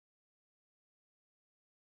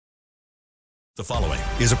The following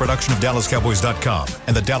is a production of DallasCowboys.com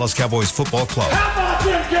and the Dallas Cowboys Football Club. How about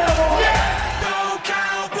them Cowboys? Go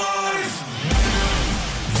Cowboys!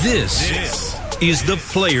 This is the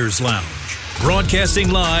Players Lounge,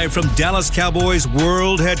 broadcasting live from Dallas Cowboys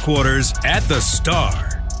World Headquarters at the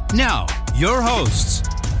Star. Now, your hosts,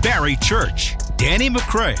 Barry Church, Danny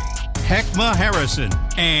McCray, Heckma Harrison,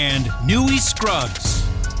 and Newy Scruggs.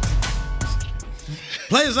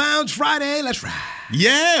 Players Lounge Friday, let's ride.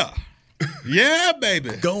 Yeah. Yeah,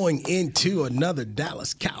 baby. Going into another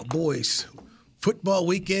Dallas Cowboys football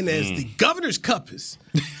weekend as the Governor's Cup is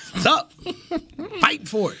up. Fighting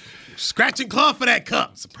for it. Scratch and claw for that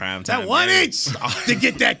cup. It's a prime time that 1 game. inch to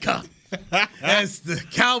get that cup. As the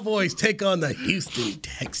Cowboys take on the Houston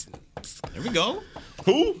Texans. There we go.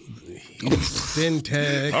 Who? Houston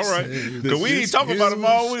Texans. All right. Because we ain't talking about them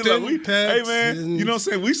all week. Like hey, man, you know what I'm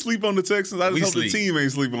saying? We sleep on the Texans. I just hope the team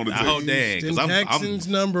ain't sleep on the Texans. Oh, dang. Because Texans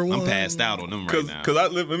number one. I'm passed out on them right now.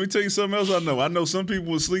 Because let me tell you something else I know. I know some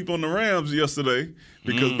people would sleep on the Rams yesterday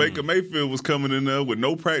because Baker Mayfield was coming in there with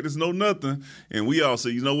no practice, no nothing. And we all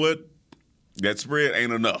said, you know what? That spread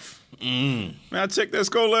ain't enough. Man, I checked that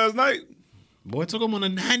score last night. Boy, it took him on a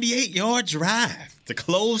 98-yard drive to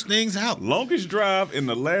close things out. Longest drive in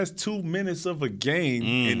the last 2 minutes of a game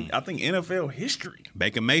in, I think, NFL history.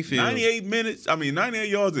 Baker Mayfield. 98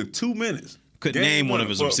 yards in 2 minutes. Couldn't name one of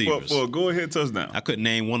his receivers. For a go-ahead touchdown. I couldn't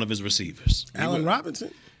name one of his receivers. Allen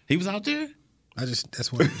Robinson? He was out there?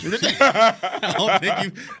 That's what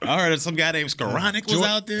I heard some guy named Skoranek was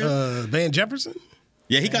out there. Van Jefferson?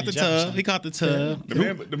 Yeah, he got the tub. He caught the tub.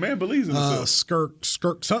 The man believes in himself.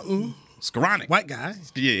 Skirk something. Skoranek. White guy.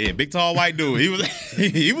 Yeah, big tall white dude.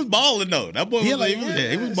 He was balling though. That boy he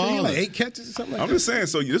was balling. He like 8 catches or something like that. I'm just saying,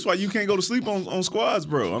 so that's why you can't go to sleep on squads,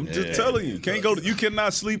 bro. I'm just telling you. You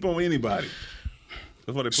cannot sleep on anybody.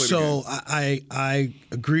 That's why they play so the game. I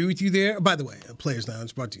agree with you there. By the way, Players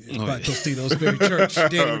Lounge brought to you by Tostitos, Barry Church,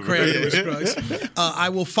 Danny McCray, and Scruggs. I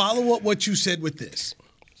will follow up what you said with this.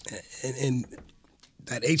 And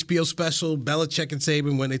that HBO special, Belichick and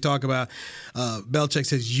Saban, when they talk about Belichick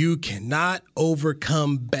says, you cannot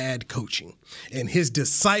overcome bad coaching. And his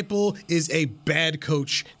disciple is a bad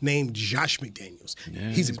coach named Josh McDaniels. Yeah,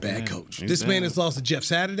 he's a bad coach. This man has lost to Jeff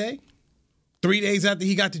Saturday 3 days after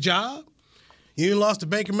he got the job. He lost to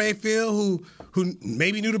Baker Mayfield, who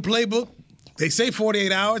maybe knew the playbook. They say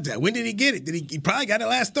 48 hours. When did he get it? He probably got it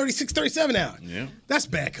last 36, 37 hours. Yeah. That's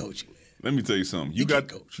bad coaching, man. Let me tell you something. You got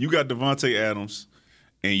Devontae Adams.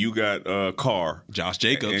 And you got Carr. Josh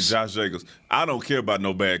Jacobs. I don't care about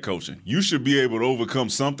no bad coaching. You should be able to overcome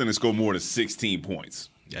something and score more than 16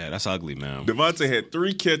 points. Yeah, that's ugly, man. Devontae had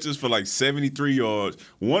 3 catches for like 73 yards.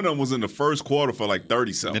 One of them was in the first quarter for like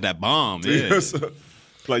 30-something. That bomb, yeah.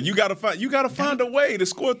 Like you gotta find a way to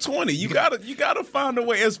score 20. You gotta find a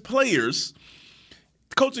way as players.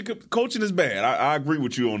 Coaching is bad. I agree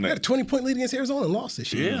with you on that. They had a 20-point lead against Arizona and lost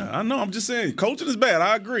this year. Yeah, I know. I'm just saying, coaching is bad.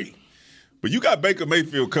 I agree. But you got Baker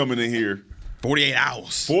Mayfield coming in here. 48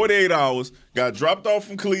 hours. 48 hours. Got dropped off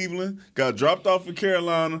from Cleveland. Got dropped off from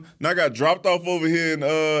Carolina. Now got dropped off over here in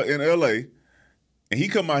L.A. And he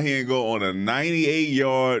come out here and go on a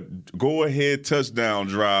 98-yard go-ahead touchdown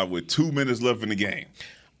drive with 2 minutes left in the game.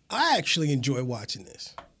 I actually enjoy watching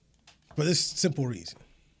this for this simple reason.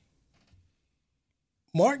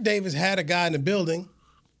 Mark Davis had a guy in the building.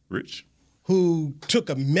 Rich. Who took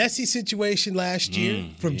a messy situation last year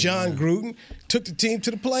from John Gruden, took the team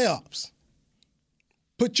to the playoffs.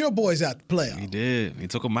 Put your boys out the playoffs. He did. He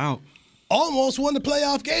took them out. Almost won the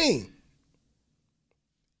playoff game.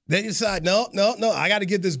 Then you decide, no, I got to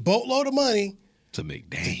give this boatload of money to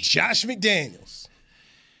Josh McDaniels.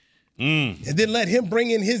 And then let him bring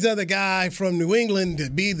in his other guy from New England to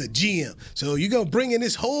be the GM. So you're going to bring in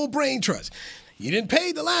this whole brain trust. You didn't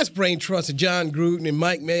pay the last brain trust of John Gruden and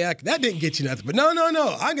Mike Mayock. That didn't get you nothing. But no.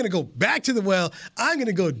 I'm going to go back to the well. I'm going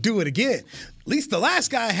to go do it again. At least the last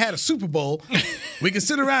guy had a Super Bowl. We can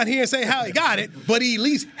sit around here and say how he got it, but he at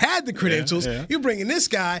least had the credentials. Yeah. You're bringing this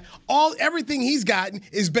guy. Everything he's gotten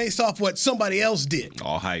is based off what somebody else did.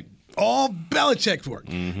 All hype. All Belichick work.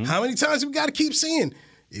 Mm-hmm. How many times have we got to keep seeing?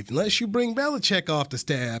 Unless you bring Belichick off the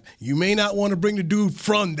staff, you may not want to bring the dude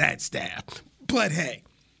from that staff. But hey.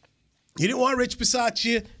 You didn't want Rich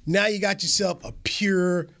Bisaccia. Now you got yourself a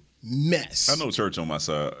pure mess. I know Church on my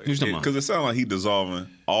side. Because it sounds like he dissolving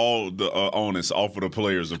all the onus off of the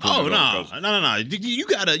players. And no. You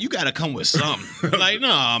gotta come with something. Like,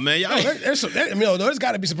 no, man. There's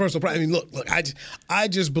got to be some personal pride. I mean, look. I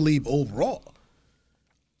just believe overall.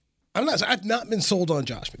 I've not been sold on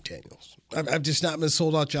Josh McDaniels. I've just not been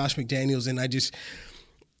sold on Josh McDaniels, and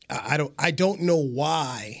I don't know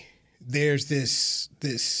why there's this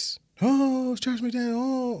oh, it's Josh McDaniels.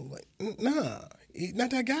 Oh, like, nah, he's not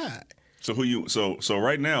that guy. So who you? So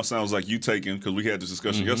right now sounds like you taking, because we had this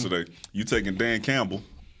discussion yesterday. You taking Dan Campbell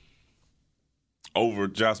over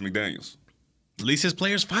Josh McDaniels. At least his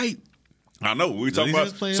players fight. I know. We talking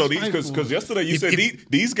about because yesterday you said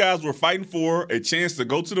these guys were fighting for a chance to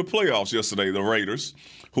go to the playoffs yesterday. The Raiders,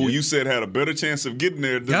 who you said had a better chance of getting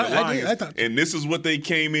there than the Lions, and this is what they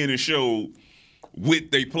came in and showed with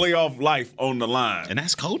their playoff life on the line. And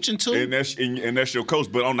that's coaching too. And that's your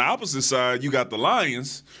coach. But on the opposite side, you got the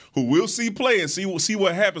Lions, who will see play and see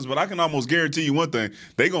what happens. But I can almost guarantee you one thing: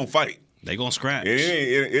 they gonna fight. They gonna scratch.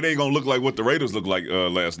 It ain't gonna look like what the Raiders looked like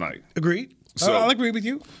last night. Agreed. So, I'll agree with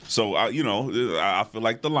you. So, I feel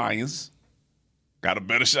like the Lions got a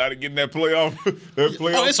better shot at getting that playoff.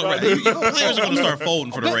 It's all right. Players are going to start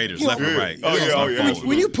folding for the Raiders, left and right.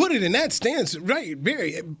 When you put it in that stance, right,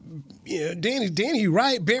 Barry, Danny,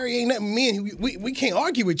 right, Barry ain't nothing. Me and we can't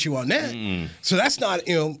argue with you on that. So that's not,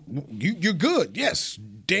 you're good. Yes,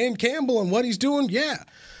 Dan Campbell and what he's doing, yeah.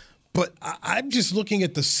 But I'm just looking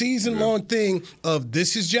at the season-long thing of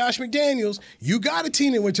this is Josh McDaniels. You got a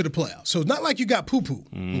team that went to the playoffs. So it's not like you got poo-poo,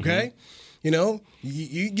 okay?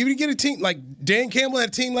 You get a team like Dan Campbell had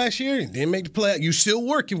a team last year and didn't make the playoffs. You're still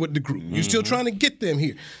working with the group. You're still trying to get them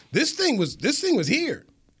here. This thing was here.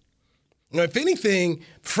 Now, if anything,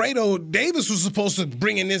 Fredo Davis was supposed to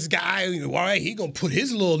bring in this guy. All right, he gonna put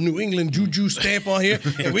his little New England juju stamp on here,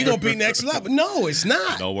 and we gonna be next level. No, it's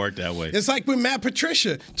not. Don't work that way. It's like when Matt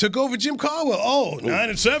Patricia took over Jim Caldwell. Oh,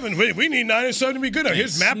 9-7. We need 9-7 to be good.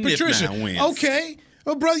 Here's Matt Patricia. Okay.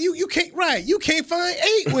 Well, brother, you can't You can't find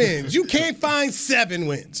 8 wins. You can't find 7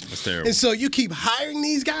 wins. That's terrible. And so you keep hiring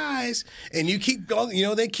these guys, and you keep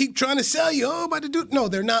going. They keep trying to sell you. Oh, about to do. No,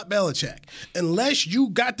 they're not Belichick. Unless you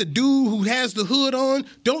got the dude who has the hood on,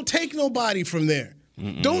 don't take nobody from there.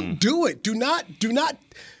 Don't do it. Do not.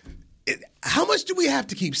 How much do we have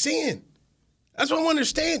to keep seeing? That's what I want to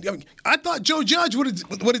understand. I thought Joe Judge would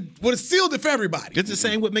have sealed it for everybody. It's the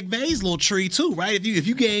same with McVay's little tree too, right? If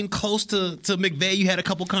you gain close to McVay, you had a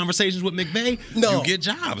couple conversations with McVay. No, you get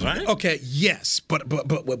jobs, right? Okay, yes, but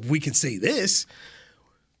we can say this.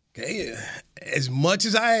 Okay, as much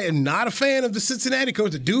as I am not a fan of the Cincinnati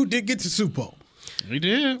coach, the dude did get to Super Bowl. He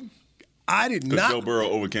did. I did not. Joe Burrow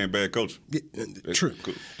overcame bad coaching. True.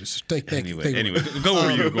 Cool. Anyway, go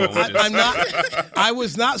where you were going. I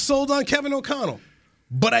was not sold on Kevin O'Connell,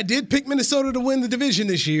 but I did pick Minnesota to win the division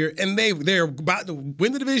this year, and they're about to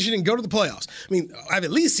win the division and go to the playoffs. I mean, I've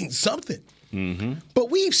at least seen something. But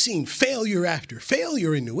we've seen failure after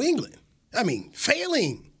failure in New England. I mean,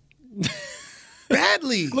 failing.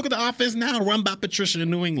 Badly. Look at the offense now run by Patricia in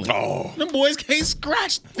New England. Oh, them boys can't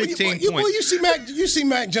scratch 15 points. You see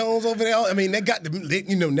Mac Jones over there. I mean, they got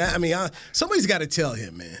now. I mean, somebody's got to tell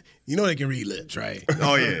him, man. They can read lips, right?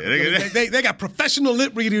 Oh yeah, they got professional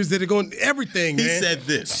lip readers that are going everything. He man. said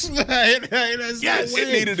this. Yes,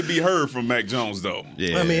 it needed to be heard from Mac Jones though.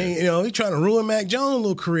 Yeah. I mean, he's trying to ruin Mac Jones'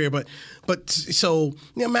 little career, but so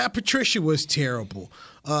Matt Patricia was terrible.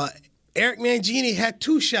 Eric Mangini had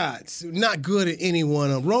 2 shots, not good at any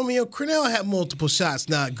one of them. Romeo Crennel had multiple shots,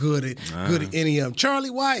 not good at any of them. Charlie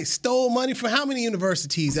White stole money from how many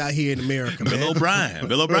universities out here in America, man?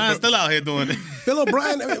 Bill O'Brien's still out here doing it. Bill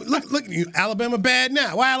O'Brien, I mean, look, Alabama bad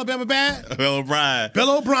now. Why Alabama bad? Bill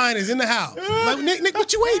O'Brien is in the house. Like, Nick,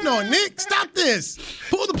 what you waiting on, Nick? Stop this.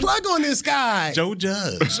 Pull the plug on this guy. Joe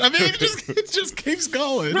Judge. I mean, it just keeps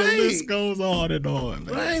going. Right. The list goes on and on.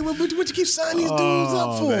 Man. Right. What you keep signing these dudes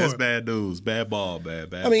up for? That's bad news. Bad ball.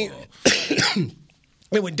 I mean, and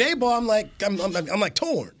with Dayball, I'm like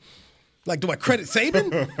torn. Like, do I credit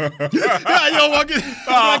Saban? You don't want to get. Do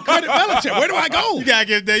I credit Belichick? Where do I go? You gotta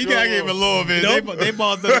give him a little bit. Nope. They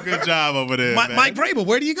both done a good job over there. Mike Vrabel,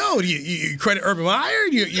 where do you go? Do you credit Urban Meyer?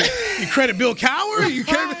 You credit Bill Cowher?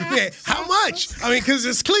 How much? I mean, because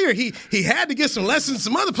it's clear he had to get some lessons,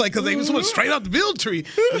 some other play, because they was straight off the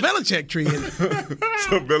Belichick tree.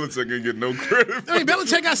 So Belichick ain't get no credit. I mean,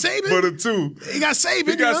 Belichick got Saban. For the 2. He got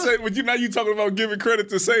Saban. Saban. But now you talking about giving credit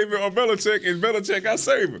to Saban or Belichick, and Belichick got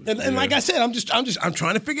Saban. And like I said, I'm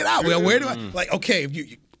trying to figure it out. Well, where do I okay?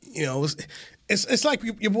 If it's like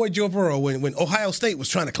your boy Joe Burrow when Ohio State was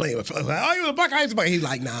trying to claim it. Oh, you the Buckeyes, but he's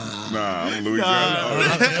like, nah, I'm Louisiana.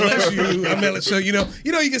 I'm LSU. You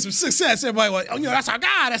get some success. Everybody like, that's our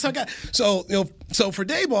guy. So so for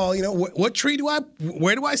Dayball, what tree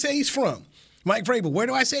where do I say he's from? Mike Vrabel, where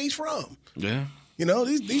do I say he's from? Yeah.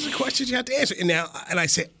 These are questions you have to answer. And I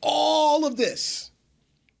say all of this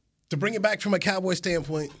to bring it back from a Cowboy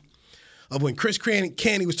standpoint of when Chris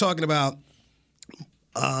Canty was talking about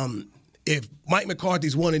if Mike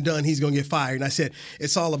McCarthy's one and done, he's going to get fired. And I said,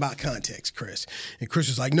 it's all about context, Chris. And Chris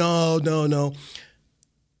was like, no.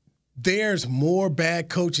 There's more bad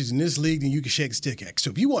coaches in this league than you can shake a stick at. So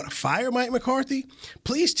if you want to fire Mike McCarthy,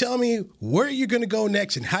 please tell me where you're going to go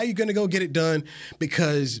next and how you're going to go get it done,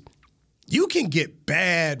 because you can get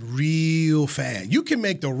bad real fast. You can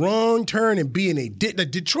make the wrong turn and be in the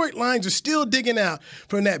Detroit Lions are still digging out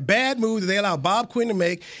from that bad move that they allowed Bob Quinn to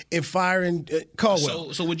make in firing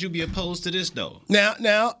Caldwell. So would you be opposed to this, though?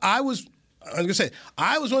 Now, I was one of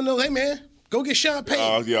those, hey, man, go get Sean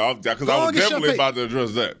Payton. Yeah, because I was definitely about to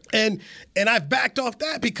address that. And I've backed off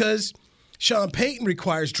that because Sean Payton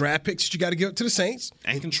requires draft picks that you got to give up to the Saints.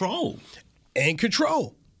 And control.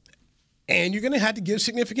 And you're going to have to give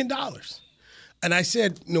significant dollars. And I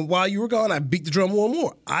said, while you were gone, I beat the drum more and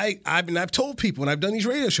more. I've told people when I've done these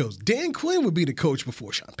radio shows, Dan Quinn would be the coach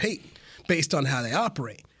before Sean Payton, based on how they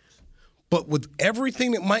operate. But with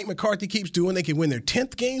everything that Mike McCarthy keeps doing, they can win their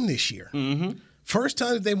 10th game this year. Mm-hmm. First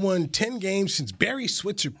time that they've won 10 games since Barry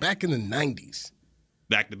Switzer back in the 90s.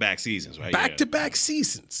 Back-to-back seasons, right? Back-to-back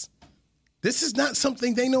seasons. This is not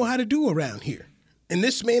something they know how to do around here. And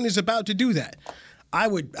this man is about to do that. I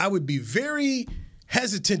would be very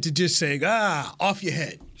hesitant to just say, off your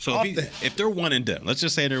head. So if they're one and done, let's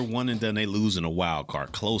just say they're one and done, they lose in a wild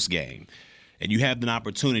card, close game, and you have an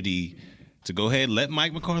opportunity to go ahead and let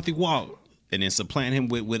Mike McCarthy walk and then supplant him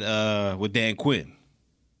with Dan Quinn,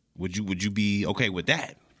 would you be okay with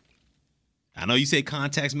that? I know you say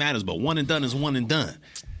context matters, but one and done is one and done.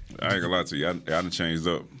 I ain't gonna lie to you. I done changed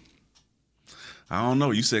up. I don't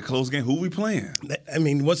know. You said close game. Who we playing? I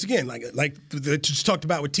mean, once again, like they just talked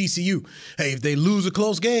about with TCU. Hey, if they lose a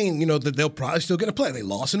close game, they'll probably still get a play. They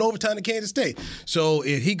lost in overtime to Kansas State. So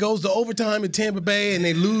if he goes to overtime in Tampa Bay and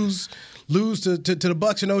they lose to the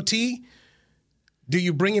Bucs in OT, do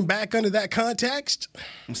you bring him back under that context?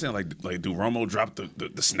 I'm saying like do Romo drop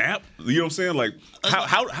the snap? You know what I'm saying? Like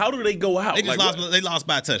how do they go out? They lost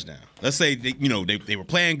by a touchdown. Let's say they were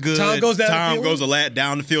playing good. Tom goes down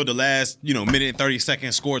the field the last minute and 30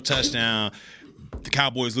 seconds, score a touchdown. The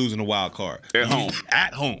Cowboys losing the wild card at home.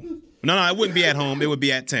 At home. No, it wouldn't be at home. It would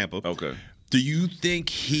be at Tampa. Okay. Do you think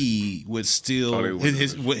he would still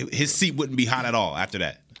his seat wouldn't be hot at all after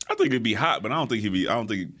that? I think it'd be hot, but I don't think he'd be.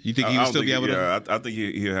 You think he would still be able to? Yeah, I think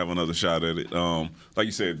he'll have another shot at it. Like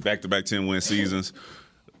you said, back-to-back 10-win seasons.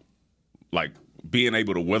 Like being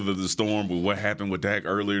able to weather the storm with what happened with Dak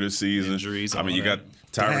earlier this season. Injuries. I mean, you got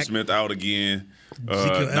Tyron Smith out again.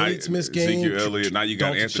 Ezekiel Elliott's missed game. Ezekiel Elliott. Now you got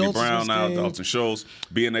Dalton Anthony Schultz Brown out. game. Dalton Schultz.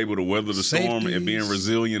 Being able to weather the storm and being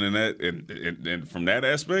resilient in that, and from that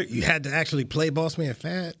aspect, you had to actually play Boss Man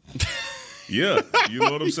fat. Yeah, you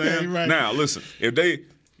know what I'm saying. Right. Now listen,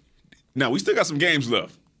 Now, we still got some games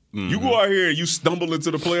left. Mm-hmm. You go out here and you stumble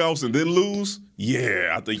into the playoffs and then lose,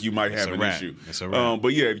 I think you might have an issue. It's a wrap.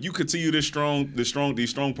 But if you continue these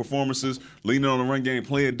strong performances, leaning on the run game,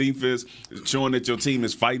 playing defense, showing that your team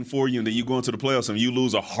is fighting for you, and then you go into the playoffs and you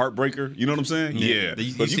lose a heartbreaker, you know what I'm saying? Yeah.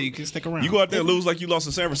 You can stick around. You go out there and lose like you lost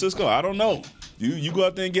to San Francisco, I don't know. You go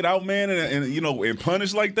out there and get outmanned and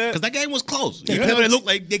punished like that. Because that game was close. It looked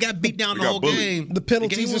like they got beat down the whole game. The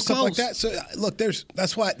penalties and stuff like that. So look,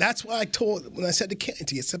 that's why I told when I said to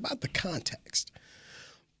Kennedy, it's about the context.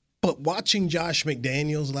 But watching Josh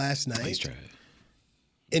McDaniels last night,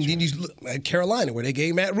 and then you look at Carolina where they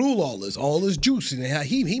gave Matt Rule all his juice, and how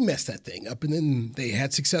he messed that thing up, and then they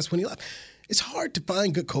had success when he left. It's hard to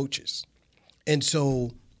find good coaches, and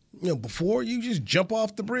so before you just jump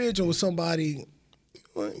off the bridge with somebody,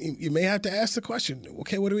 you may have to ask the question,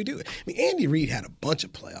 okay, what do we do? I mean, Andy Reid had a bunch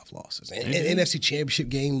of playoff losses and NFC Championship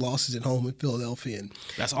game losses at home in Philadelphia. And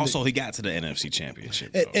that's also he got to the NFC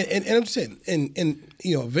Championship. And I'm saying, and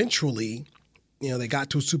eventually, they got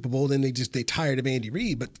to a Super Bowl. Then they tired of Andy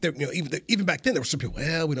Reid. But even back then, there were some people.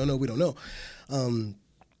 Well, we don't know.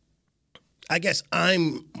 I guess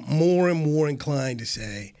I'm more and more inclined to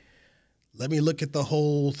say, let me look at the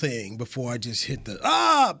whole thing before I just hit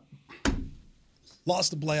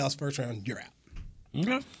lost the playoffs first round, you're out.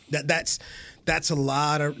 Okay. That's a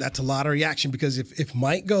lot of reaction, because if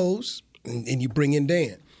Mike goes and you bring in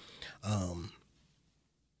Dan,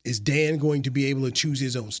 is Dan going to be able to choose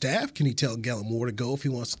his own staff? Can he tell Gallimore to go if he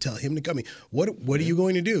wants to tell him to come? I mean, what are you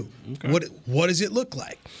going to do? Okay. What does it look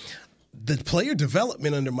like? The player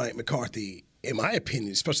development under Mike McCarthy, in my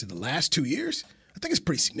opinion, especially the last 2 years, I think it's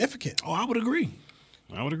pretty significant. Oh, I would agree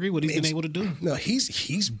what he's been able to do. No,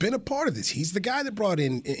 he's been a part of this. He's the guy that brought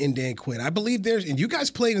in Dan Quinn. I believe and you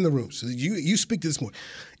guys played in the room, so you speak to this more.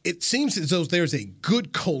 It seems as though there's a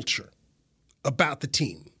good culture about the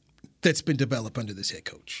team that's been developed under this head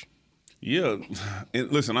coach. Yeah,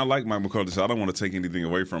 and listen, I like Mike McCarthy, so I don't want to take anything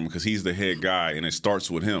away from him because he's the head guy, and it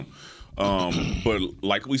starts with him. But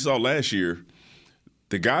like we saw last year,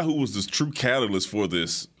 the guy who was the true catalyst for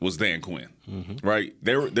this was Dan Quinn, right?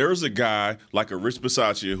 There's a guy like a Rich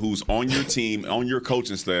Bisaccia who's on your team, on your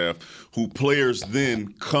coaching staff, who players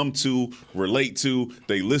then come to, relate to,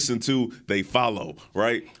 they listen to, they follow,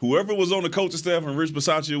 right? Whoever was on the coaching staff and Rich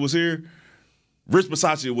Bisaccia was here, Rich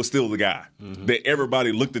Bisaccia was still the guy that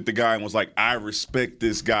everybody looked at the guy and was like, I respect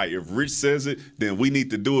this guy. If Rich says it, then we need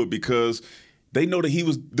to do it because they know that he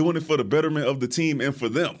was doing it for the betterment of the team and for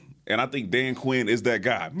them. And I think Dan Quinn is that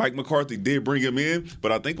guy. Mike McCarthy did bring him in,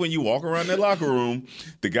 but I think when you walk around that locker room,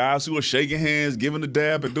 the guys who are shaking hands, giving the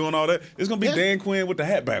dab, and doing all that, it's going to be Dan Quinn with the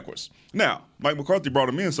hat backwards. Now, Mike McCarthy brought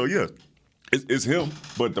him in, so yeah. It's him,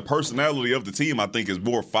 but the personality of the team, I think, is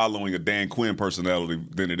more following a Dan Quinn personality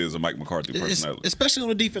than it is a Mike McCarthy personality. Especially on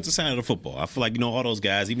the defensive side of the football. I feel like, all those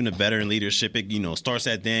guys, even the veteran leadership, it, starts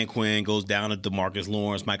at Dan Quinn, goes down to DeMarcus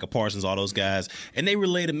Lawrence, Micah Parsons, all those guys, and they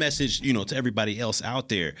relay the message, to everybody else out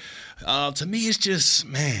there. To me, it's just,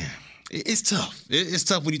 man, it's tough. It's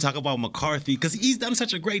tough when you talk about McCarthy because he's done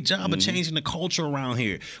such a great job of changing the culture around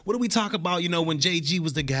here. What do we talk about, when JG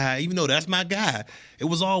was the guy, even though that's my guy, it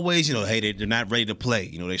was always, hey, they're not ready to play.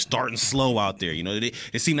 They're starting slow out there.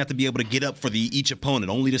 They seem not to be able to get up for each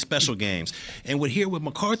opponent, only the special games. And with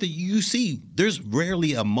McCarthy, you see there's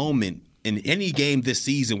rarely a moment in any game this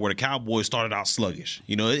season where the Cowboys started out sluggish.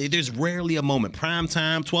 There's rarely a moment. Prime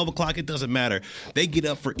time, 12 o'clock, it doesn't matter. They get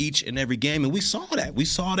up for each and every game, and we saw that.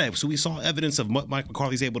 So we saw evidence of what Mike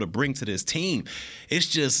McCarthy's able to bring to this team. It's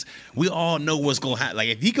just, we all know what's going to happen. Like,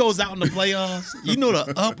 if he goes out in the playoffs,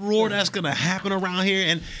 the uproar that's going to happen around here.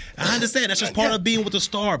 And I understand that's just part of being with the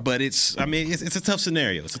Star, but it's a tough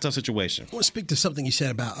scenario. It's a tough situation. I want to speak to something you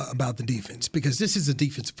said about the defense, because this is a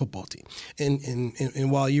defensive football team.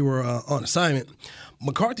 And while you were on assignment,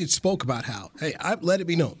 McCarthy spoke about how, hey, I let it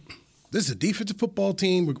be known, this is a defensive football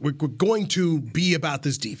team. We're going to be about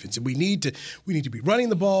this defense, and we need to be running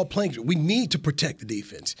the ball, playing. We need to protect the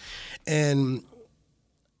defense, and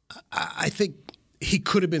I think he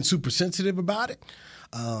could have been super sensitive about it.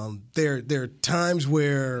 There are times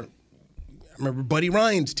where I remember Buddy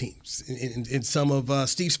Ryan's teams and some of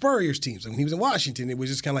Steve Spurrier's teams. When he was in Washington, it was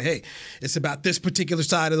just kind of like, hey, it's about this particular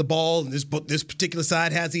side of the ball, and this particular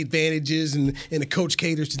side has the advantages, and the coach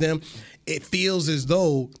caters to them. It feels as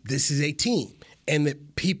though this is a team, and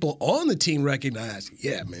that people on the team recognize,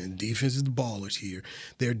 yeah, man, defense is the ballers here.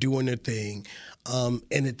 They're doing their thing, and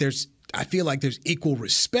that I feel like there's equal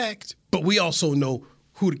respect, but we also know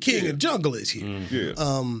who the king of the jungle is here.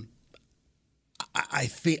 I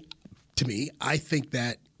think. To me, I think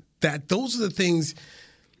that those are the things.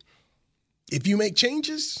 If you make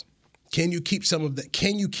changes, can you keep some of that?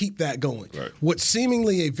 Can you keep that going? Right. What's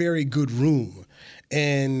seemingly a very good room,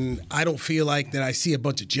 and I don't feel like that I see a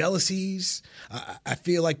bunch of jealousies. I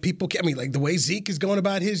feel like people. Like the way Zeke is going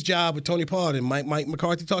about his job with Tony Pollard, and Mike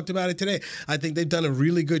McCarthy talked about it today. I think they've done a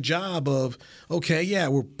really good job of, okay, yeah,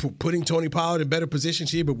 we're putting Tony Pollard in better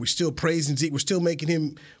positions here, but we're still praising Zeke. We're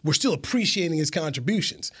still appreciating his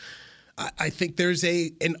contributions. I think there's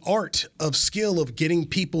an art of skill of getting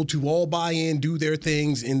people to all buy in, do their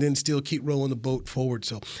things, and then still keep rolling the boat forward.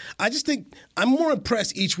 So I just think I'm more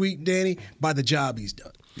impressed each week, Danny, by the job he's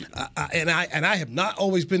done. And I have not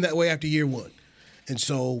always been that way after year one. And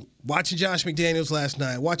so watching Josh McDaniels last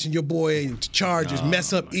night, watching your boy Chargers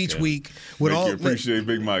mess up each week. Make you appreciate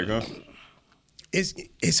Big Mike, huh?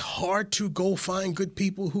 It's hard to go find good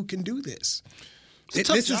people who can do this. It's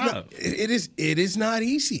a tough job. It is not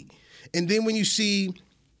easy. And then when you see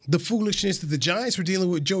the foolishness that the Giants were dealing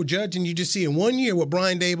with Joe Judge, and you just see in 1 year what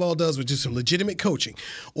Brian Daboll does with just some legitimate coaching,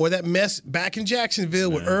 or that mess back in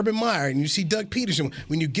Jacksonville with Urban Meyer, and you see Doug Peterson,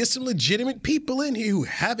 when you get some legitimate people in here who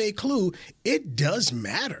have a clue, it does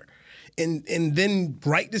matter. And then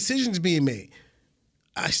right decisions being made.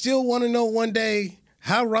 I still want to know one day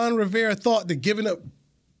how Ron Rivera thought that giving up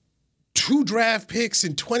 2 draft picks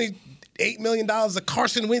and $28 million of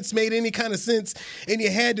Carson Wentz made any kind of sense, and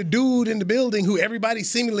you had the dude in the building who everybody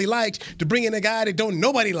seemingly liked to bring in a guy that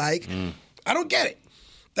nobody like. I don't get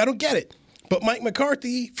it. But Mike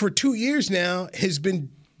McCarthy, for 2 years now, has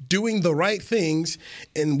been doing the right things,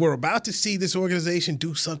 and we're about to see this organization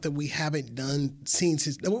do something we haven't seen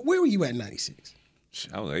since. Where were you at in '96?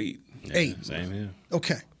 I was 8. Yeah, 8. Same here.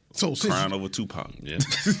 Okay. So crying over Tupac. Yeah.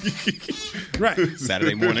 Right.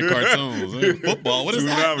 Saturday morning cartoons. Football. What is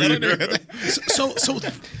that?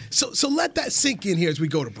 So let that sink in here as we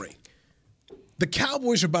go to break. The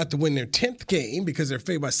Cowboys are about to win their 10th game because they're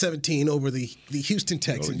favored by 17 over the Houston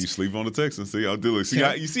Texans. Oh, you sleep on the Texans. See, I'll do it. See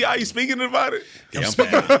how you speaking about it?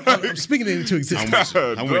 I'm speaking it into existence.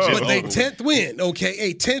 I'm with you. But a 10th win, okay?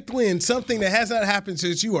 A 10th win, something that has not happened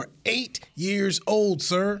since you are 8 years old,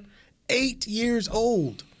 sir. 8 years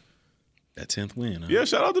old. That 10th win. Huh? Yeah,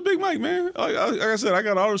 shout out to Big Mike, man. Like I said, I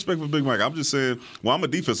got all respect for Big Mike. I'm just saying, well, I'm a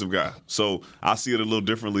defensive guy, so I see it a little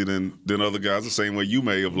differently than other guys, the same way you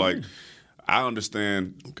may have, like, I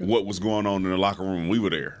understand what was going on in the locker room when we were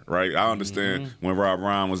there, right? I understand when Rob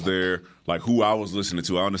Ryan was there, like who I was listening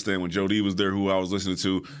to. I understand when Joe D was there, who I was listening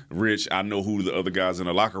to. Rich, I know who the other guys in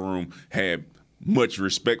the locker room had much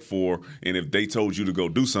respect for, and if they told you to go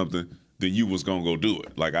do something, then you was gonna go do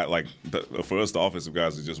it. For us, the offensive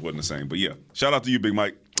guys, it just wasn't the same. But yeah, shout out to you, Big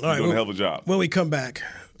Mike. You're doing a hell of a job. When we come back,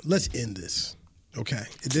 let's end this. Okay,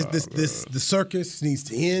 the circus needs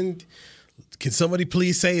to end. Can somebody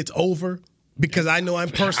please say it's over? Because I know I'm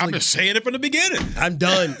personally. I'm just saying it from the beginning. I'm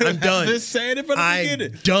done. I'm just saying it from the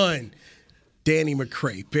beginning. I'm done. Danny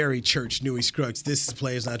McCray, Barry Church, Newy Scruggs. This is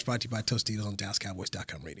Players Lounge, brought to you by Tostitos on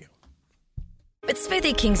DallasCowboys.com radio. With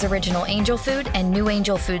Smoothie King's original Angel Food and new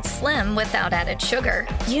Angel Food Slim without added sugar,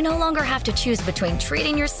 you no longer have to choose between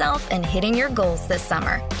treating yourself and hitting your goals this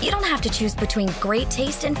summer. You don't have to choose between great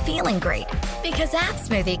taste and feeling great. Because at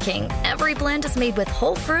Smoothie King, every blend is made with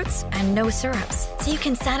whole fruits and no syrups, so you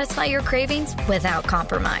can satisfy your cravings without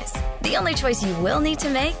compromise. The only choice you will need to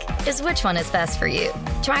make is which one is best for you.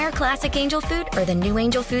 Try our classic Angel Food or the new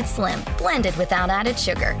Angel Food Slim, blended without added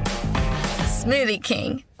sugar. Smoothie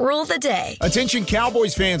King. Rule the day. Attention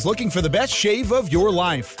Cowboys fans looking for the best shave of your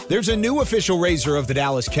life. There's a new official razor of the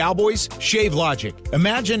Dallas Cowboys, Shave Logic.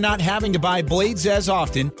 Imagine not having to buy blades as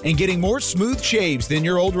often and getting more smooth shaves than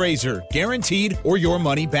your old razor, guaranteed or your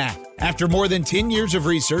money back. After more than 10 years of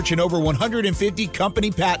research and over 150 company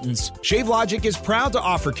patents, Shave Logic is proud to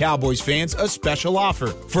offer Cowboys fans a special offer.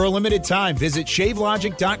 For a limited time, visit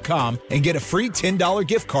shavelogic.com and get a free $10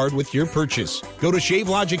 gift card with your purchase. Go to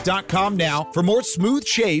shavelogic.com now for more smooth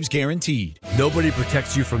shaves guaranteed. Nobody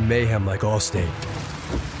protects you from mayhem like Allstate.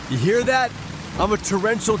 You hear that? I'm a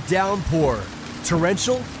torrential downpour.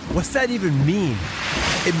 Torrential? What's that even mean?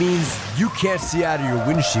 It means you can't see out of your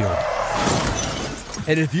windshield.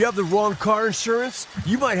 And if you have the wrong car insurance,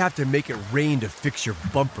 you might have to make it rain to fix your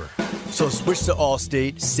bumper. So switch to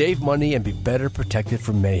Allstate, save money, and be better protected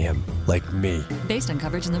from mayhem, like me. Based on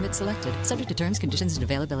coverage and limits selected, subject to terms, conditions, and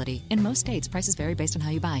availability. In most states, prices vary based on how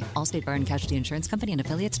you buy. Allstate Bar and Casualty Insurance Company and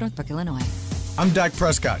affiliates, Northbrook, Illinois. I'm Dak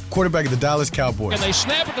Prescott, quarterback of the Dallas Cowboys. And they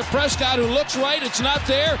snap it to Prescott, who looks right. It's not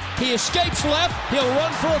there. He escapes left. He'll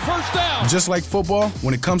run for a first down. Just like football,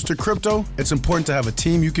 when it comes to crypto, it's important to have a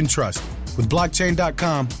team you can trust. With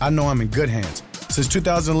Blockchain.com, I know I'm in good hands. Since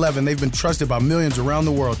 2011, they've been trusted by millions around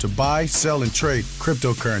the world to buy, sell, and trade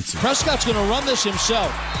cryptocurrency. Prescott's going to run this himself.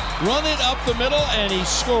 Run it up the middle, and he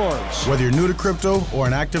scores. Whether you're new to crypto or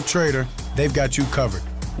an active trader, they've got you covered.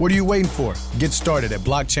 What are you waiting for? Get started at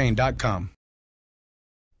Blockchain.com.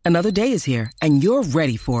 Another day is here, and you're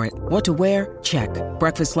ready for it. What to wear? Check.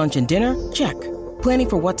 Breakfast, lunch, and dinner? Check. Planning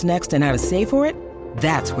for what's next and how to save for it?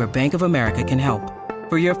 That's where Bank of America can help.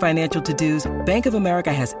 For your financial to-dos, Bank of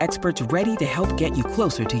America has experts ready to help get you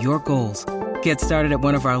closer to your goals. Get started at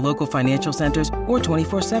one of our local financial centers or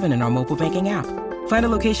 24/7 in our mobile banking app. Find a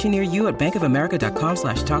location near you at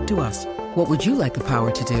bankofamerica.com/talktous. What would you like the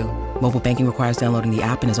power to do? Mobile banking requires downloading the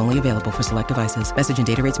app and is only available for select devices. Message and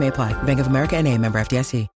data rates may apply. Bank of America NA, member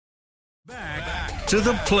FDIC. Back to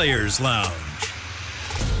the Players Lounge.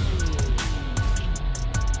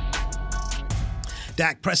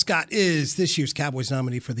 Dak Prescott is this year's Cowboys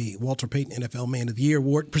nominee for the Walter Payton NFL Man of the Year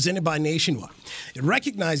Award presented by Nationwide. It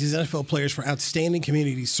recognizes NFL players for outstanding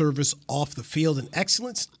community service off the field and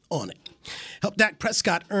excellence on it. Help Dak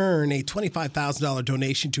Prescott earn a $25,000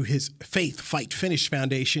 donation to his Faith Fight Finish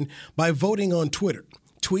Foundation by voting on Twitter.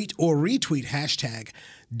 Tweet or retweet hashtag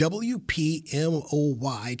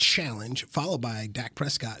WPMOY Challenge followed by Dak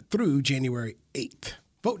Prescott through January 8th.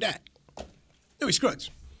 Vote Dak. Newy Scruggs.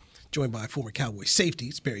 Joined by former Cowboys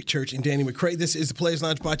safeties, Barry Church and Danny McCray. This is the Players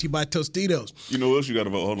Lounge brought to you by Tostitos. You know what else you got to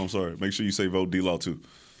vote? Hold on, I'm sorry. Make sure you say vote D-Law too.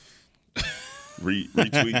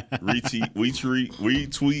 Retweet,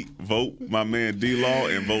 vote my man D-Law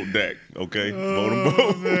and vote Dak. Okay, vote them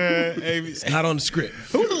both. It's not on the script.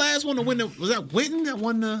 Who was the last one to win? Was that Witten that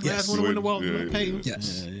won the last one to win the Walter Payton?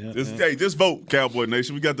 Yes. Just vote, Cowboy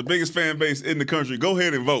Nation. We got the biggest fan base in the country. Go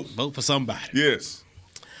ahead and vote. Vote for somebody. Yes.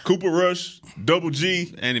 Cooper Rush, Double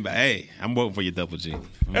G. Anybody. Hey, I'm voting for your Double G.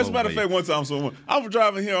 As a matter of fact, one time, I was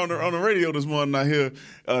driving here on the radio this morning. I hear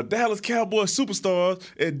Dallas Cowboys superstars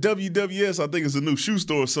at WWS. I think it's a new shoe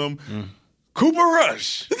store or something. Cooper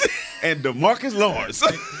Rush and DeMarcus Lawrence.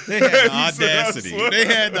 They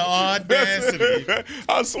had the audacity.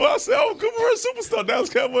 I swear, I said, oh, Cooper Rush, superstar. Dallas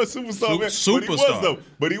Cowboys superstar. Superstar.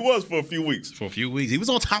 But he was for a few weeks. He was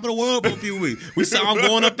on top of the world for a few weeks. We saw him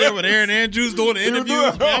going up there with Aaron Andrews doing the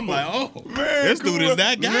interviews. I'm like, oh, man, this dude is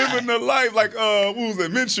that guy. Living the life like, what was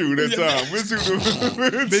that, Minshew that time.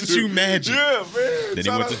 Minshew magic. Yeah, man. Then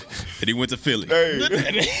he went to Philly. Hey,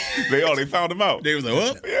 they found him out. They was like,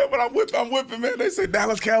 what? Yeah, but I'm whipping, man. They said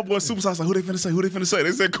Dallas Cowboys superstar. I was like, who they finna say?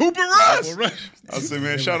 They said Cooper Rush. I said,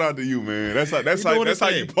 man, shout out to you, man. That's how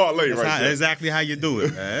you parlay right there. That's exactly how you do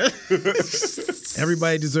it, man.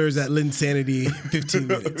 Everybody deserves that Linsanity 15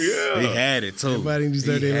 minutes. Yeah. He had it, too. Everybody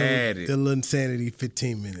deserves the Linsanity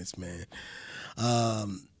 15 minutes, man.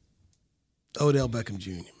 Odell Beckham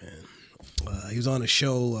Jr., man. He was on a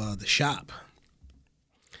show, The Shop.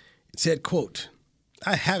 It said, quote,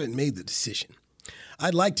 I haven't made the decision.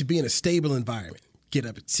 I'd like to be in a stable environment. Get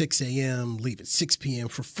up at 6 a.m., leave at 6 p.m.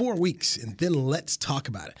 for 4 weeks, and then let's talk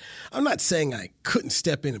about it. I'm not saying I couldn't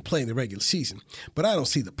step in and play in the regular season, but I don't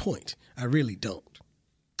see the point. I really don't.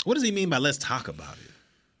 What does he mean by let's talk about it?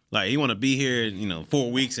 Like, he want to be here,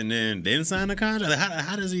 4 weeks and then sign the contract? Like,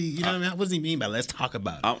 how does he, what I mean? What does he mean by let's talk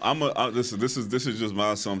about it? This is just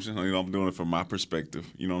my assumption. I'm doing it from my perspective.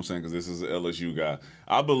 You know what I'm saying? Because this is an LSU guy.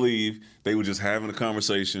 I believe they were just having a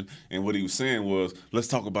conversation, and what he was saying was, let's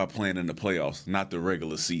talk about playing in the playoffs, not the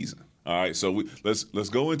regular season. All right, so let's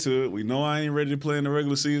go into it. We know I ain't ready to play in the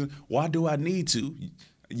regular season. Why do I need to?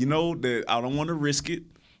 You know that I don't want to risk it.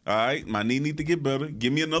 All right, my knee need to get better.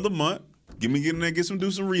 Give me another month. Get in there, do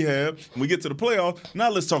some rehab. When we get to the playoffs, now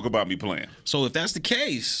let's talk about me playing. So if that's the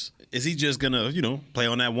case, is he just going to, play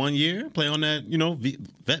on that 1 year? Play on that,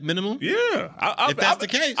 vet minimum? Yeah. If that's the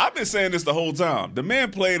case. I've been saying this the whole time. The man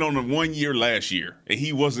played on the 1 year last year, and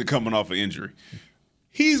he wasn't coming off an injury.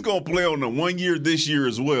 He's going to play on the 1 year this year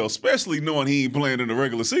as well, especially knowing he ain't playing in the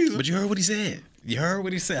regular season. But you heard what he said.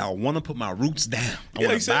 I want to put my roots down. I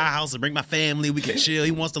want to buy a house and bring my family. We can chill. He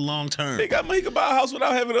wants the long term. He can buy a house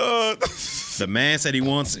without having The man said he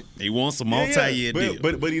wants it. He wants a multi-year deal.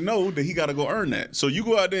 But he know that he got to go earn that. So you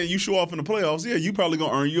go out there and you show off in the playoffs, you probably going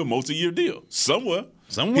to earn you a multi-year deal. Somewhere.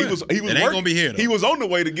 He was it ain't going to be here, though. He was on the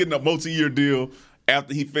way to getting a multi-year deal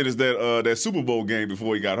after he finished that Super Bowl game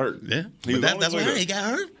before he got hurt. Yeah. That's why he got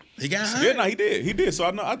hurt. He got hurt. Yeah, no, he did. He did. So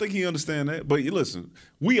I think he understands that. But listen,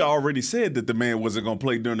 we already said that the man wasn't going to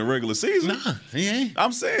play during the regular season. Nah, he ain't.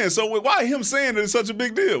 I'm saying, so why him saying that it's such a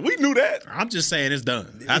big deal? We knew that. I'm just saying it's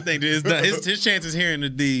done. I think it's done. His chances here in the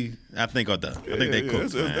D, I think, are done. I think they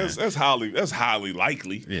cooked, man. That's highly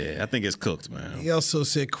likely. Yeah, I think it's cooked, man. He also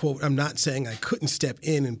said, quote, I'm not saying I couldn't step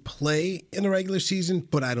in and play in the regular season,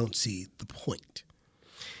 but I don't see the point.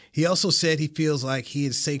 He also said he feels like he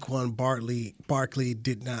and Saquon Barkley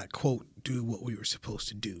did not, quote, do what we were supposed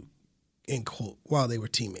to do, end quote, while they were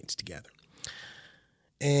teammates together.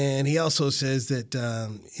 And he also says that,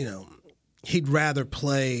 he'd rather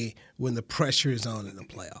play when the pressure is on in the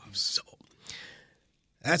playoffs. So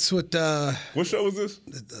that's what. What show was this?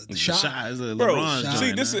 The Shot. And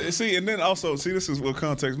then also, this is what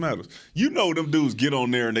context matters. You know, them dudes get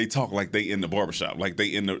on there and they talk like they in the barbershop, like they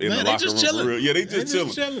in the locker room. Chilling. For real. Yeah, they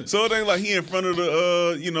just chilling. So it ain't like he in front of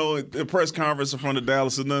the press conference in front of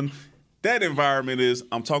Dallas or nothing. That environment is,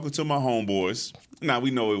 I'm talking to my homeboys. Now,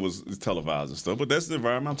 we know it's televised and stuff, but that's the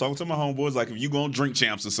environment. I'm talking to my homeboys. Like, if you going to drink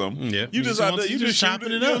champs or something, you just out there, you just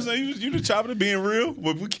chopping it up. You know what I'm saying? You just chopping it, being real.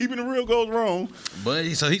 But we keeping it real goes wrong. But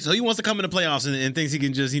so he wants to come in the playoffs and thinks he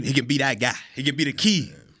can be that guy. He can be the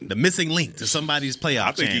key, the missing link to somebody's playoff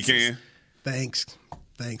I think chances. He can. Thanks.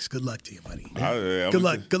 Good luck to you, buddy. Good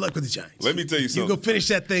luck. Good luck with the Giants. Let me tell you something. You go finish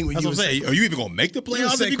that thing when That's what I'm saying. Are you even going to make the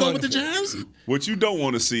playoffs if you go with the Giants? What you don't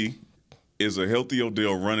want to see is a healthy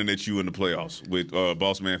Odell running at you in the playoffs with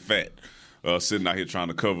boss man Fat sitting out here trying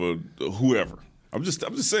to cover whoever. I'm just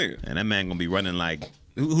saying. And that man gonna be running like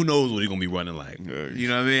who knows what he's gonna be running like. You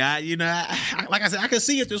know what I mean? Like I said, I could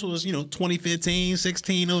see if this was 2015,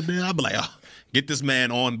 16 Odell. I'd be like, get this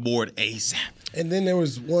man on board ASAP. And then there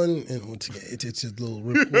was one, and once again, it's a little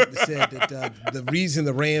report that said that the reason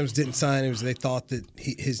the Rams didn't sign him was they thought that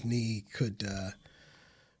his knee could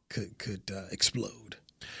explode.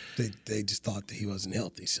 They just thought that he wasn't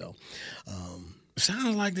healthy. So,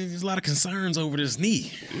 sounds like there's a lot of concerns over this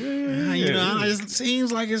knee. It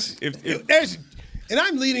seems like it's. And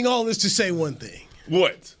I'm leading all this to say one thing.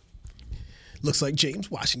 What? Looks like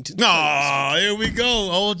James Washington. Oh, here we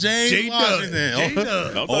go. Old James Washington.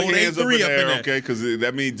 Don't throw your hands up in there, okay? Because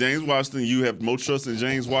that means James Washington, you have more trust in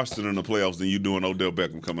James Washington in the playoffs than you do in Odell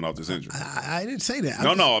Beckham coming off this injury. I didn't say that.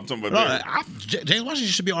 I'm talking about James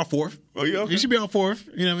Washington should be our fourth. Oh, yeah? Okay. He should be our fourth.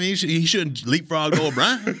 You know what I mean? He shouldn't leapfrog Noah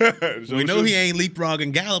Brown. We know he ain't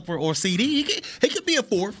leapfrogging Gallup or CD. He could be a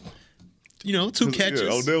fourth. You know, 2 catches.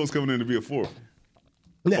 Yeah, Odell was coming in to be a fourth.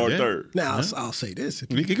 Now, or third. Now, I'll say this.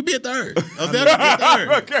 He could be a third. Odell could be a third.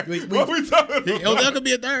 Okay. What we talking about? Odell could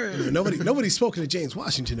be a third. Nobody's spoken to James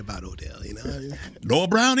Washington about Odell, you know. Noah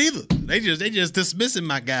Brown either. They just dismissing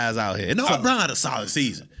my guys out here. Noah Brown had a solid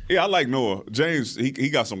season. Yeah, I like Noah. James, he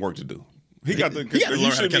got some work to do. He got to learn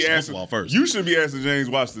how to catch the football first. You should be asking James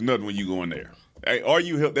Washington nothing when you go in there. Hey, are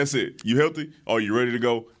you healthy? That's it. You healthy? Are you ready to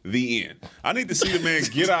go? The end. I need to see the man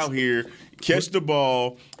get out here, catch the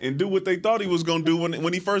ball, and do what they thought he was going to do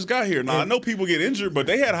when he first got here. Now, I know people get injured, but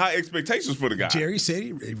they had high expectations for the guy. Jerry said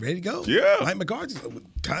he ready to go. Yeah. Mike McCarthy,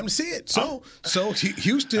 time to see it. So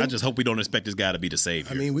Houston. I just hope we don't expect this guy to be the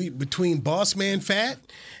savior. I mean, we between Boss Man Fat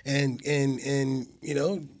and you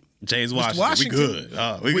know, James Washington.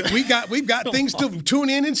 We good. We've got things to tune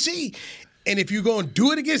in and see. And if you're going to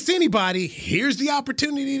do it against anybody, here's the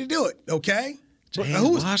opportunity to do it. Okay.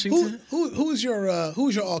 Washington. Who's your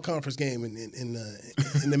all-conference game in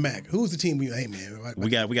the MAC? Who's the team? Hey man, we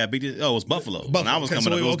got beat. It was Buffalo. When I was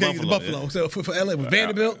coming up, it was Buffalo. Yeah. So for LA with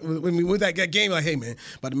Vanderbilt, with that game, like, hey man,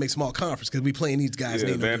 about to make some all-conference because we playing these guys.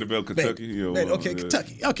 Yeah, Vanderbilt, Kentucky.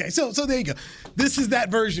 Kentucky. Okay, so there you go. This is that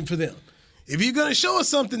version for them. If you're going to show us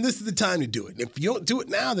something, this is the time to do it. If you don't do it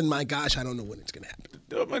now, then my gosh, I don't know when it's going to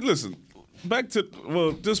happen. Listen. Back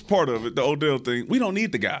to, this part of it, the Odell thing, we don't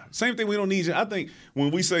need the guy. Same thing, we don't need you. I think when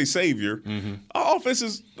we say savior, our offense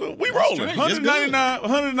is, we rolling.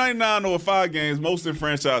 199 over 5 games, most in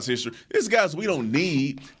franchise history. These guys we don't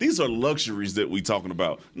need. These are luxuries that we talking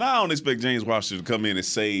about. Now, I don't expect James Washington to come in and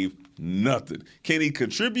save nothing. Can he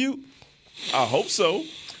contribute? I hope so.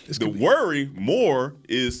 The worry more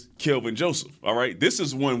is Kelvin Joseph, all right? This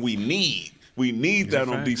is one we need. We need that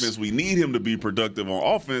on defense. We need him to be productive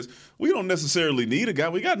on offense. We don't necessarily need a guy.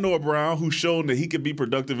 We got Noah Brown, who's shown that he can be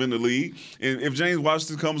productive in the league. And if James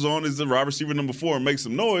Washington comes on as the wide receiver number 4 and makes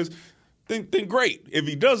some noise, then great. If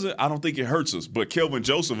he doesn't, I don't think it hurts us. But Kelvin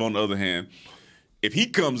Joseph, on the other hand, if he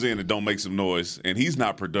comes in and don't make some noise and he's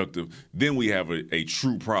not productive, then we have a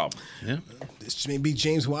true problem. Yeah. This may be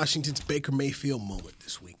James Washington's Baker Mayfield moment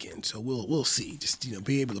this weekend. So we'll see. Just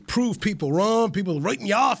be able to prove people wrong, people writing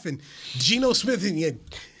you off, and Geno Smith and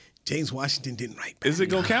James Washington didn't write back. Is it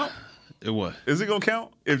gonna count? It what? Is it gonna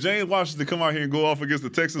count if James Washington come out here and go off against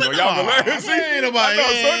the Texans? Are y'all gonna ain't nobody?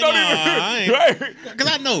 Because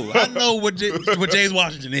I know what James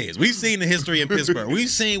Washington is. We've seen the history in Pittsburgh. We've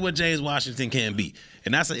seen what James Washington can be,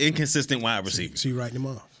 and that's an inconsistent wide receiver. So you writing him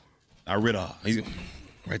off? I writ off.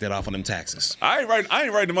 Write that off on them taxes. I ain't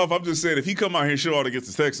writing him off. I'm just saying if he come out here and show out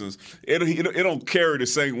against the Texans, it don't carry the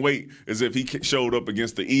same weight as if he showed up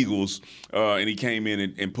against the Eagles and he came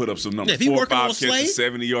in and put up some numbers. Yeah, 4 or 5 catches,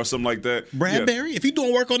 70 or something like that. Bradbury, if he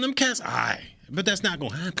doing work on them cats, but that's not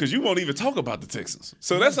gonna happen because you won't even talk about the Texans.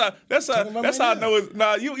 So that's how I know it's.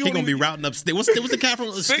 Nah, you gonna be routing up. What's the cat from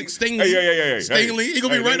Stingley? Hey. Stingley, he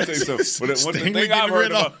gonna be right up. The thing I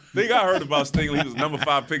heard about Stingley, he was number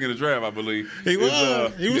 5 pick in the draft, I believe. He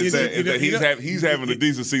was. He's having a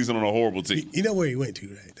decent season on a horrible team. You know where he went to,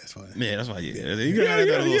 right? That's why. Yeah, that's why.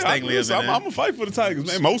 I'm gonna fight for the Tigers,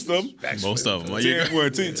 man. Most of them.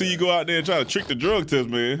 Until you go out there and try to trick the drug test,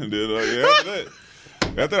 man, and then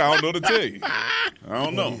after that, I don't know to tell you. I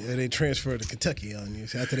don't know. They transferred to Kentucky on you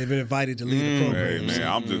after they've been invited to lead the program. Hey, man,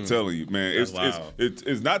 I'm just telling you, man.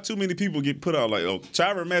 It's not too many people get put out like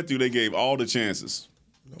Tyrann Mathieu. They gave all the chances.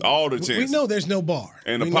 All the chances. We know there's no bar.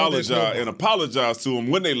 And apologize to him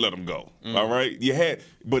when they let him go. All right?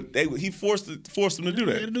 He forced them to do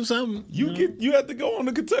that. You had to do something. You had to go on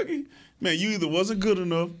to Kentucky. Man, you either wasn't good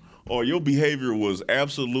enough or your behavior was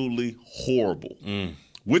absolutely horrible.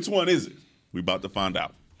 Which one is it? We about to find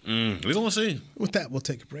out. We're going to see. With that, we'll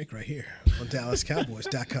take a break right here on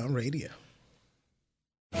DallasCowboys.com radio.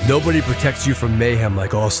 Nobody protects you from mayhem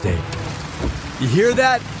like Allstate. You hear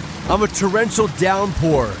that? I'm a torrential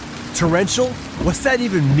downpour. Torrential? What's that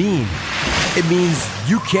even mean? It means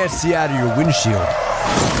you can't see out of your windshield.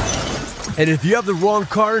 And if you have the wrong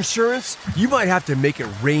car insurance, you might have to make it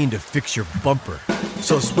rain to fix your bumper.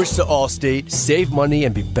 So switch to Allstate, save money,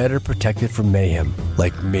 and be better protected from mayhem,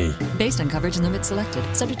 like me. Based on coverage and limits selected,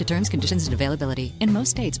 subject to terms, conditions, and availability. In most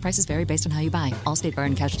states, prices vary based on how you buy. Allstate Bar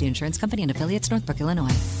and Casualty Insurance Company and affiliates, Northbrook, Illinois.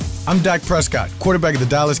 I'm Dak Prescott, quarterback of the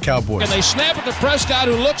Dallas Cowboys. And they snap it to Prescott,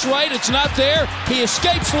 who looks right. It's not there. He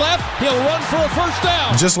escapes left. He'll run for a first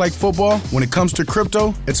down. Just like football, when it comes to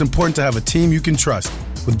crypto, it's important to have a team you can trust.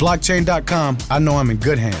 With Blockchain.com, I know I'm in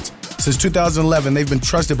good hands. Since 2011, they've been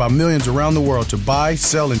trusted by millions around the world to buy,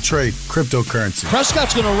 sell, and trade cryptocurrency.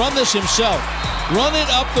 Prescott's going to run this himself. Run it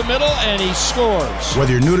up the middle, and he scores.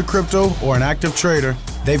 Whether you're new to crypto or an active trader,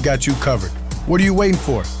 they've got you covered. What are you waiting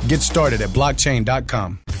for? Get started at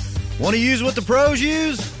Blockchain.com. Want to use what the pros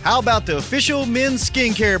use? How about the official men's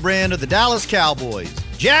skincare brand of the Dallas Cowboys,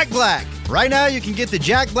 Jack Black? Right now, you can get the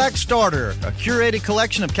Jack Black Starter, a curated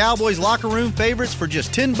collection of Cowboys locker room favorites for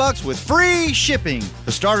just $10 with free shipping.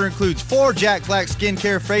 The starter includes 4 Jack Black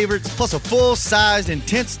skincare favorites, plus a full-sized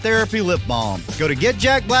intense therapy lip balm. Go to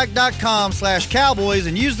getjackblack.com/Cowboys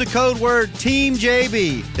and use the code word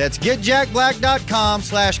TEAMJB. That's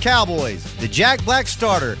getjackblack.com/Cowboys. The Jack Black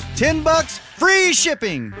Starter, $10, free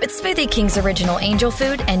shipping. With Smoothie King's original Angel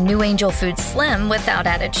Food and new Angel Food Slim without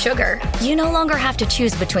added sugar, you no longer have to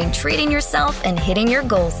choose between treating yourself and hitting your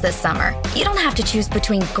goals this summer. You don't have to choose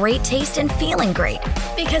between great taste and feeling great.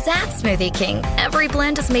 Because at Smoothie King, every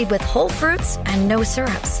blend is made with whole fruits and no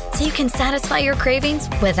syrups, so you can satisfy your cravings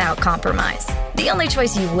without compromise. The only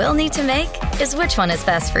choice you will need to make is which one is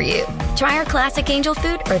best for you. Try our classic Angel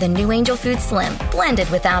Food or the new Angel Food Slim,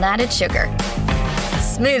 blended without added sugar.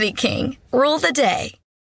 Smoothie King, rule the day.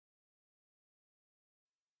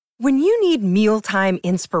 When you need mealtime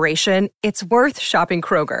inspiration, it's worth shopping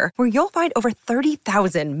Kroger, where you'll find over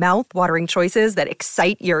 30,000 mouth-watering choices that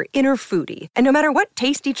excite your inner foodie. And no matter what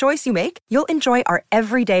tasty choice you make, you'll enjoy our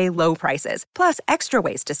everyday low prices, plus extra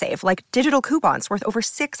ways to save, like digital coupons worth over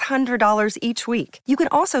 $600 each week. You can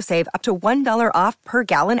also save up to $1 off per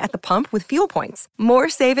gallon at the pump with fuel points. More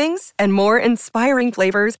savings and more inspiring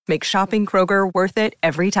flavors make shopping Kroger worth it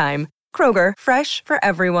every time. Kroger, fresh for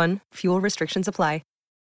everyone. Fuel restrictions apply.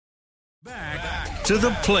 Back to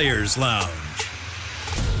the Players Lounge.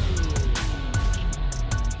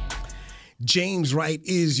 James Wright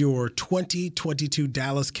is your 2022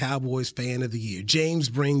 Dallas Cowboys Fan of the Year. James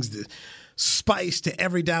brings the spice to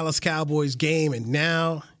every Dallas Cowboys game, and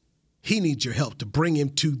now he needs your help to bring him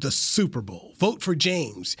to the Super Bowl. Vote for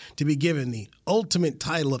James to be given the ultimate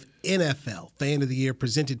title of NFL Fan of the Year,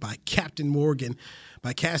 presented by Captain Morgan,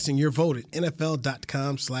 by casting your vote at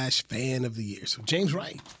NFL.com/Fan of the Year. So James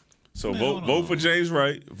Wright. So vote for James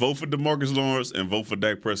Wright, vote for DeMarcus Lawrence, and vote for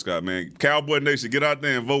Dak Prescott, man. Cowboy Nation, get out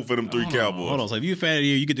there and vote for them 3 Cowboys. Hold on, so if you're a fan of the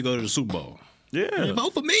year, you get to go to the Super Bowl. Yeah.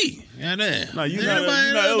 Vote for me. Yeah, man. No, you're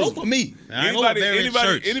not vote for me. Anybody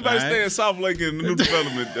stay in South Lake in the new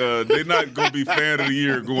development, they're not going to be Fan of the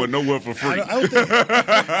Year going nowhere for free. I don't think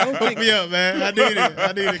Hook me up, man. I need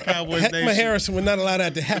a Cowboys Nation. Heckma Harrison would not allow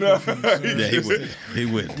that to happen. Yeah, he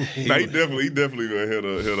would. He definitely going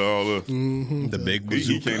to hit all up. Mm-hmm. The big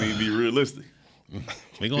bazooka. He can't even be realistic.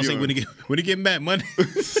 We're going to see when he get back Monday.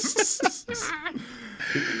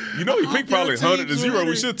 You know, he picked probably 100-0.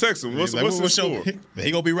 We should text him. What's the score?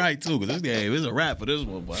 He gonna be right too, because this game is a wrap for this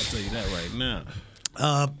one. Boy, I'll tell you that right now.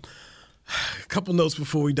 A couple notes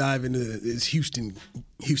before we dive into this Houston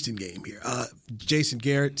game here. Jason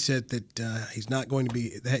Garrett said that he's not going to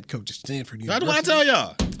be the head coach at Stanford University. What I tell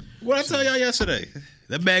y'all? What I tell y'all yesterday?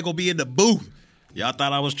 That man gonna be in the booth. Y'all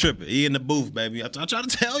thought I was tripping. He in the booth, baby. I tried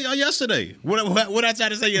to tell y'all yesterday. What I tried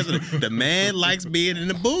to say yesterday? The man likes being in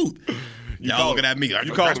the booth. Y'all looking at me like,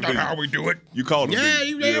 that's not how we do it. You called him. Yeah,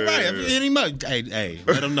 you right. Hey,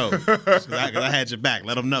 let him know. I had your back.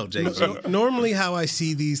 Let him know, Jason. Normally how I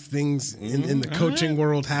see these things in the coaching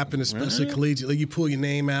world happen, especially collegiately, you pull your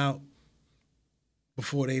name out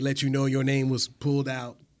before they let you know your name was pulled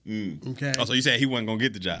out. Okay. Oh, so you said he wasn't going to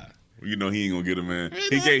get the job? You know he ain't gonna get it, man.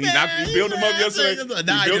 He built him up yesterday. He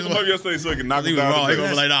built him up yesterday so he could knock him down. He gonna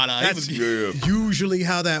be like, nah. That's usually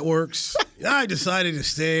how that works. I decided to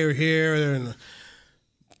stay here,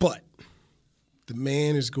 but the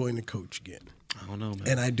man is going to coach again. I don't know, man.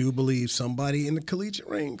 And I do believe somebody in the collegiate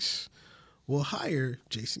ranks will hire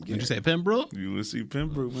Jason Garrett. Did you say Pembroke? UNC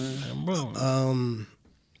Pembroke, man. Pembroke.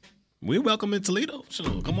 We welcome in Toledo.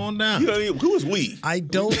 So come on down. Who is we? I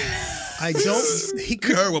don't. He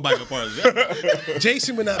could. Heard what Michael Parsons.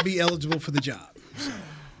 Jason would not be eligible for the job. So,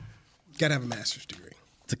 got to have a master's degree.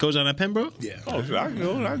 To coach on that Pembroke? Yeah. Oh, I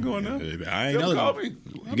can go in there. I ain't eligible.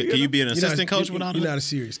 Can you be an assistant coach without You're not a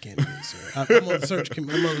serious candidate, sir. I'm on the search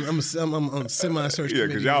committee. I'm on semi-search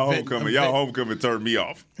committee. Yeah, because y'all homecoming turned me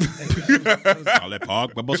off. I'll let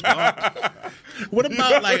Park. What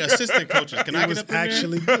about like assistant coaches? Can I get up in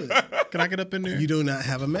actually there? good. Can I get up in there? You do not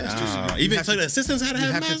have a master's degree. Even so, the assistants had to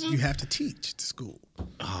have a master's? You have to teach at the school.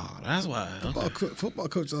 Oh, that's why. Okay. Football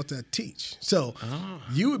coaches out there teach. So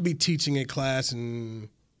you would be teaching a class in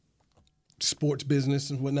sports business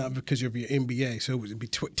and whatnot because of your MBA. So it would be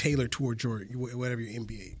tailored towards your whatever your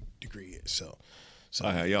MBA degree is. So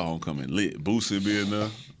I had y'all homecoming lit. Boosie being there,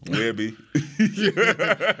 Webby.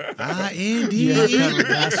 IND. You have to have a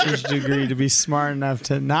master's degree to be smart enough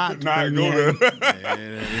to not go there.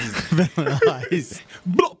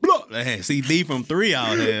 Hey, CD from 3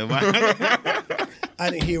 out here. I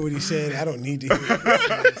didn't hear what he said. I don't need to hear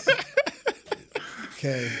it.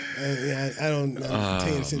 Okay. I don't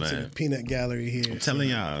pay attention to the peanut gallery here. I'm telling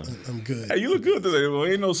y'all. I'm good. Hey, you look good today. Well,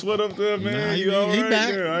 ain't no sweat up there, man. Nah, you all he right?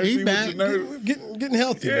 back. Yeah, He back. Getting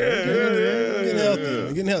healthy. Getting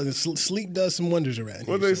healthy. Getting healthy. Sleep does some wonders around here.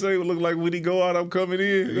 What they say? Look like when he go out, I'm coming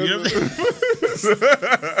in.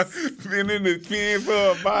 Been in the pen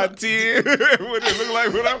for about 10. What it look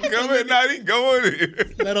like when I'm coming out, he going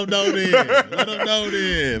in. Let him know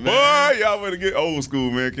then. Boy, y'all better get old school,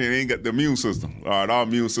 man. Ain't got the immune system. All right, our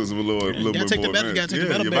immune system a little bit more. You gotta take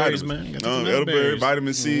the elderberries, man. Elderberry,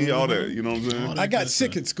 vitamin C, all that. You know what I'm saying? I got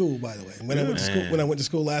sick at school, by the way. When I went to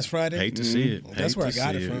school last Friday. Hate to see it. That's where I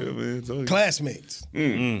got it from. Yeah, man, classmates.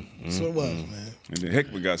 That's what it was, man. And then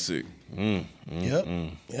Heckman got sick. Yep.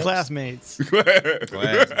 Classmates.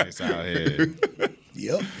 Classmates out here.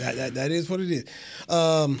 Yep. That is what it is.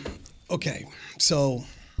 Okay. So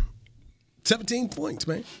 17 points,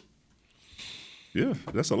 man. Yeah,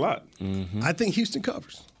 that's a lot. I think Houston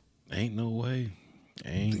covers. Ain't no way. I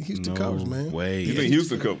think Houston covers, man. Way. You think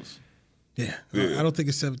Houston covers? Yeah. I don't think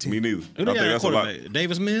it's 17. Me neither. Who they got that's a lot.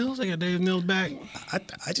 Davis Mills? They got Davis Mills back.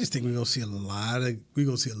 I just think we're gonna see a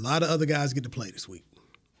lot of other guys get to play this week.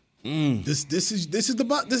 This is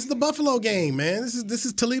the Buffalo game, man. This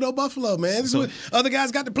is Toledo Buffalo, man. This is what other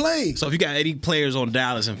guys got to play. So if you got 80 players on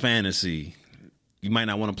Dallas in fantasy, you might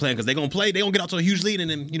not want to play because they're going to play. They're going to get out to a huge lead, and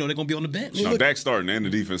then, they're going to be on the bench. No, Dak's starting, and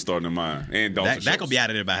the defense starting in mine. And Dalton Dak going to be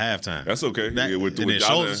out of there by halftime. That's okay. I need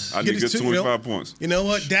to get 25 points. You know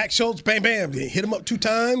what? Dak Schultz, bam, bam. Hit him up 2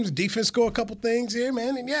 times. Defense score a couple things here,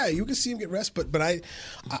 man. And, yeah, you can see him get rest. But I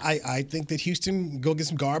think that Houston go get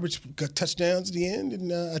some garbage touchdowns at the end,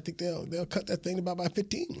 and I think they'll cut that thing about by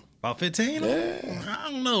 15. About 15? Yeah.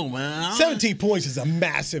 I don't know, man. 17 points is a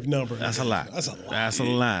massive number. That's a lot. That's a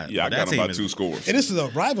lot. Yeah, I got them by 2 scores. And this is a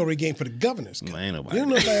rivalry game for the Governors. Ain't nobody. You don't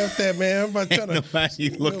know about that, man. I'm about to nobody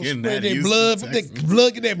looking at that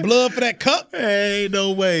blood, get that blood for that cup. Ain't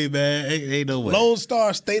no way, man. Ain't no way. Lone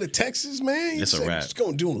Star State of Texas, man. It's a wrap. Just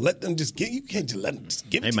gonna do them. Let them just get. You can't just let them just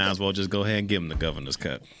give. They might as well just go ahead and give them the Governor's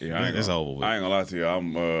Cup. Yeah, it's over with. I ain't gonna lie to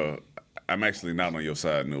you. I'm actually not on your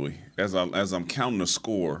side, Nui. As I'm counting the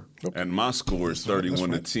score, and my score is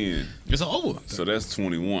 31-10. It's over. So that's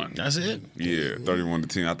 21. That's it. Yeah,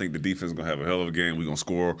 31-10. I think the defense is gonna have a hell of a game. We're gonna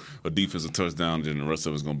score a defensive touchdown, and the rest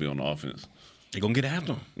of it's gonna be on the offense. They're going to get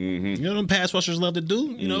after them. You know what them pass rushers love to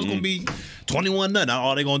do? It's going to be 21-0.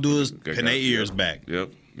 All they're going to do is pin their ears back. Yep.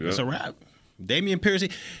 It's a wrap. Dameon Pierce,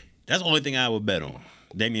 that's the only thing I would bet on.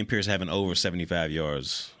 Dameon Pierce having over 75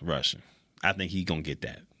 yards rushing. I think he's going to get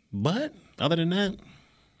that. But other than that,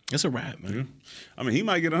 it's a wrap, man. Yeah. I mean, he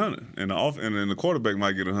might get 100, and the quarterback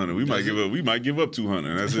might get 100. We might give up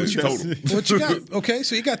 200. That's it total. What you got? Okay,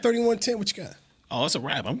 so you got 31-10. What you got? Oh, it's a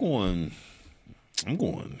wrap. I'm going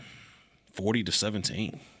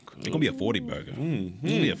 40-17. It's gonna be a 40 burger. It's gonna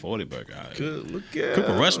be a 40 burger. Right. Good. Look at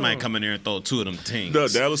Cooper Rush might come in there and throw 2 of them teams. The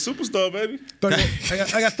Dallas Superstar, baby. I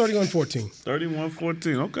got 31-14.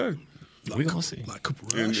 31-14. Okay. We gonna see. Like Cooper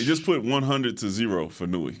Rush. And just put 100-0 for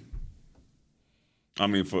Nui. I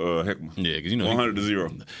mean for Heckman. Yeah, because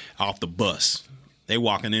 100-0 off the bus. They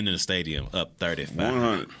walking into the stadium up 35.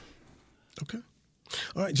 100. Okay.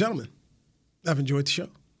 All right, gentlemen. I've enjoyed the show.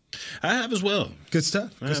 I have as well. Good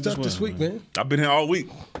stuff. Good stuff this week, man. I've been here all week.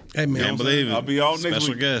 Hey, man. Can't believe it. I'll be all next week.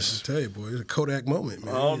 Special guest. I tell you, boy, it's a Kodak moment,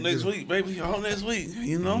 man. All next week, baby. All next week.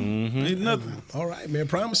 Ain't nothing. All right, man.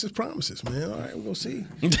 Promises, man. All right, we'll see.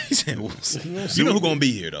 He said, we'll see. You know who's going to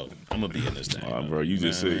be here, though. I'm going to be in this thing. All right, bro. You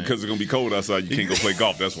just said, because it's going to be cold outside, you can't go play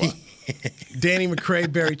golf. That's why. Danny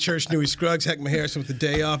McCray, Barry Church, Nui Scruggs, Heckman Harrison with the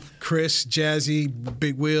day off. Chris, Jazzy,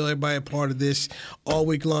 Big Will, everybody a part of this all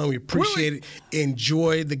week long. We appreciate it.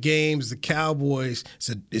 Enjoy the games. The Cowboys.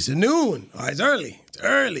 It's a new one. All right, it's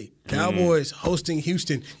early. Cowboys hosting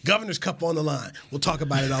Houston. Governor's Cup on the line. We'll talk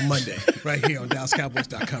about it on Monday right here on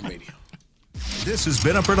DallasCowboys.com radio. This has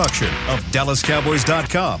been a production of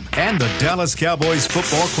DallasCowboys.com and the Dallas Cowboys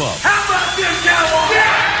Football Club. How about this, Cowboys?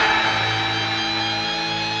 Yeah!